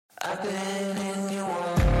I've been in your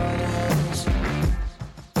waters.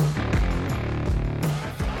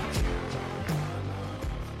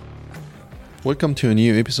 Welcome to a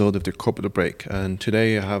new episode of the Corporate Break, and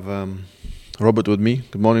today I have Robert with me.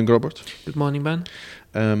 Good morning, Robert. Good morning, Ben.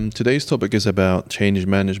 Today's topic is about change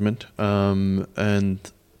management,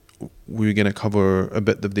 and we're going to cover a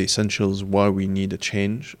bit of the essentials why we need a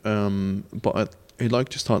change. But I'd like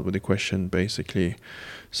to start with a question, basically.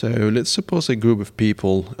 So let's suppose a group of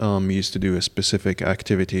people used to do a specific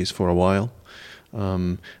activities for a while.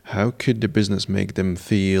 How could the business make them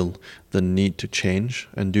feel the need to change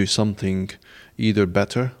and do something either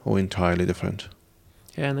better or entirely different?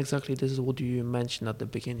 Yeah, and exactly this is what you mentioned at the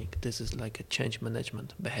beginning. This is like a change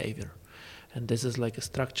management behavior. And this is like a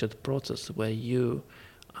structured process where you,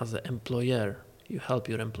 as an employer, you help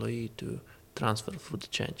your employee to transfer through the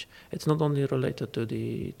change. It's not only related to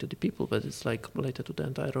the people, but it's like related to the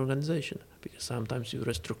entire organization, because sometimes you're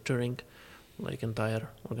restructuring like entire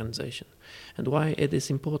organization. And why it is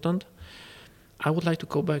important? I would like to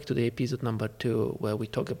go back to the episode number 2 where we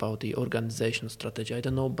talk about the organization strategy. I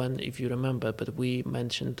don't know, Ben, if you remember, but we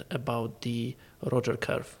mentioned about the Roger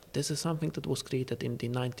curve. This is something that was created in the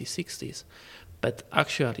 1960s, but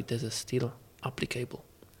actually this is still applicable.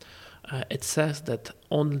 It says that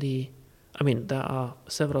there are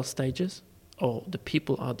several stages, or the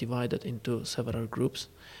people are divided into several groups,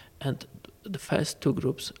 and the first two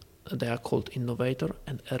groups, they are called innovator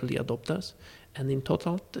and early adopters, and in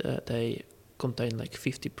total they contain like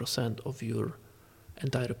 50% of your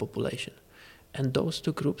entire population. And those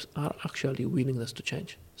two groups are actually willingness to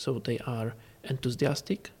change. So they are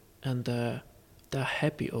enthusiastic and they're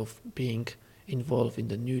happy of being involved in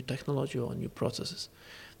the new technology or new processes.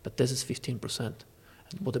 But this is 15%.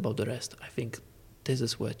 And what about the rest? I think this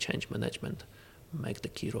is where change management makes the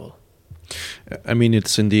key role. I mean, it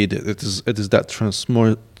is that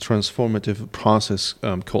transformative process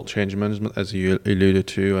called change management, as you alluded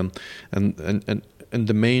to, and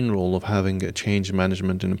the main role of having a change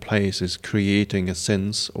management in place is creating a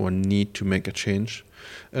sense or need to make a change,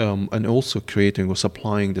 and also creating or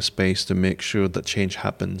supplying the space to make sure that change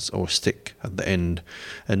happens or stick at the end.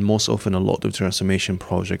 And most often, a lot of transformation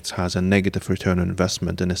projects has a negative return on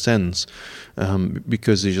investment in a sense,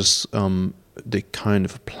 because they kind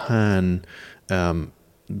of plan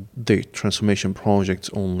the transformation projects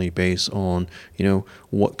only based on,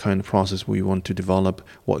 what kind of process we want to develop,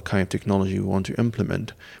 what kind of technology we want to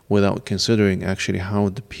implement, without considering actually how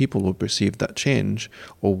the people will perceive that change,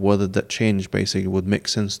 or whether that change basically would make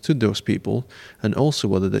sense to those people, and also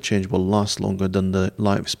whether the change will last longer than the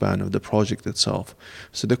lifespan of the project itself.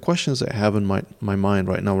 So the questions I have in my mind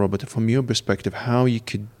right now, Robert, from your perspective, how you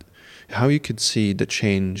could see the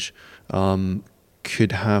change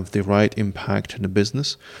could have the right impact in the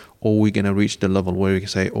business, or we're going to reach the level where we can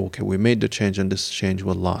say, okay, we made the change and this change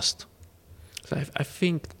will last? So I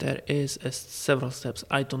think there is several steps.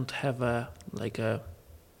 I don't have a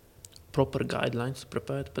proper guidelines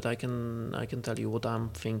prepared, but I can tell you what I'm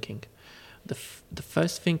thinking. The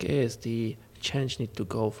first thing is the change need to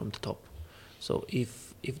go from the top. So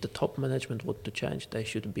if the top management want to change, they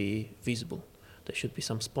should be visible. There should be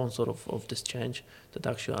some sponsor of this change that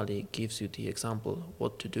actually gives you the example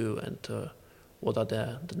what to do and what are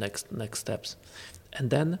the next steps. And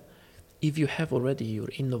then if you have already your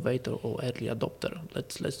innovator or early adopter,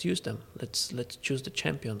 let's use them. Let's choose the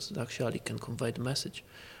champions that actually can convey the message,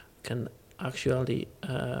 can actually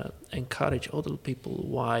encourage other people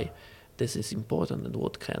why this is important and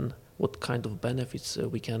what kind of benefits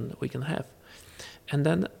we can have. And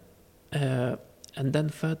then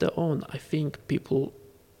further on, I think people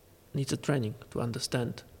need a training to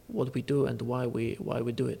understand what we do and why we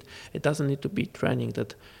do it. It doesn't need to be training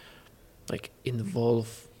that like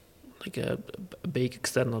involve like a big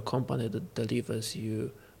external company that delivers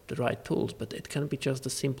you the right tools, but it can be just a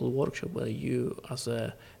simple workshop where you, as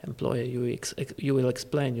a employer, you will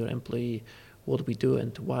explain your employee what we do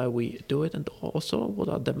and why we do it, and also what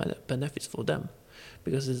are the benefits for them,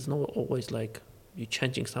 because it's not always like you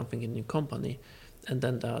changing something in your company and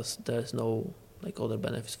then there's no like other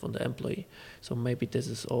benefits for the employee. So maybe this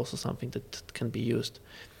is also something that can be used.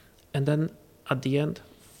 And then at the end,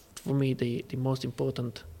 for me, the most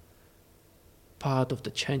important part of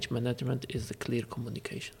the change management is the clear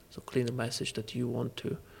communication. So clear message that you want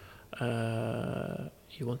to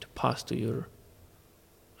pass to your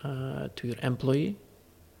employee,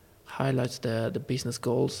 highlights the business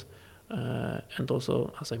goals, and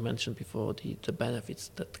also, as I mentioned before, the benefits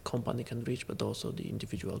that the company can reach, but also the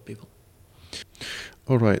individual people.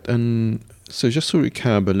 All right, and so just to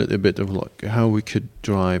recap a little bit of like how we could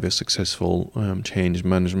drive a successful change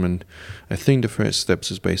management, I think the first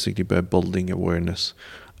steps is basically by building awareness.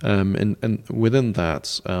 And within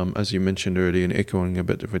that, as you mentioned earlier, and echoing a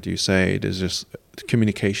bit of what you say, there's just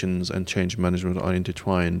communications and change management are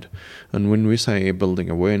intertwined. And when we say building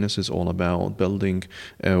awareness, is all about building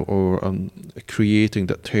or creating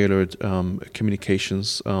that tailored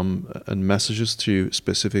communications and messages to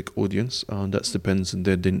specific audience. That depends on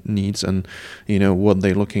their needs and what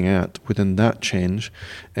they're looking at within that change.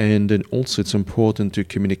 And then also it's important to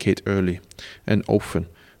communicate early and often.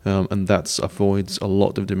 And that avoids a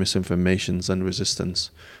lot of the misinformations and resistance.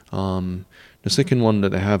 The second one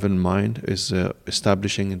that I have in mind is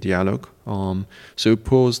establishing a dialogue. So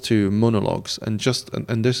opposed to monologues, and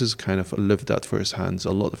this is kind of lived at first hand.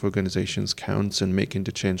 A lot of organizations counts in making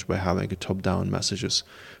the change by having a top-down messages,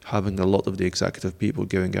 having a lot of the executive people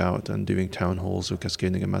going out and doing town halls or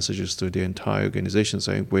cascading messages to the entire organization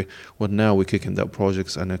saying, now we're kicking out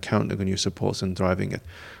projects and counting on your support and driving it.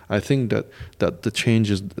 I think that the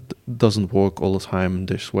changes doesn't work all the time in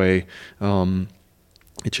this way.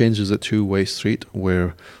 It changes a two-way street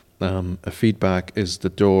where a feedback is the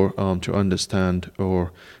door to understand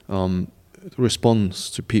or response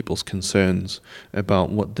to people's concerns about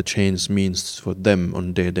what the change means for them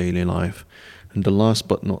on their daily life. And the last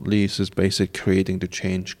but not least is basically creating the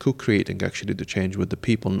change, co-creating actually the change with the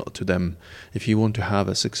people, not to them. If you want to have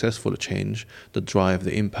a successful change that drive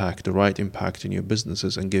the impact, the right impact in your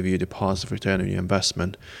businesses and give you the positive return on your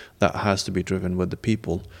investment, that has to be driven with the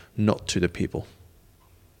people, not to the people.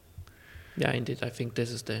 Yeah, indeed. I think this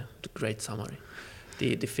is the great summary.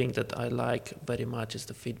 The thing that I like very much is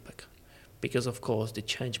the feedback. Because, of course, the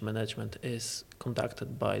change management is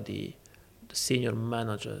conducted by the senior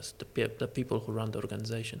managers, the people who run the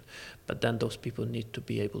organization. But then those people need to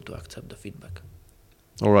be able to accept the feedback.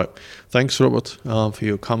 All right. Thanks, Robert, for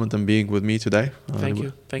your comment and being with me today. Thank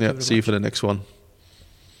you. Thank you very see you much. for the next one.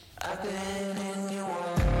 I've been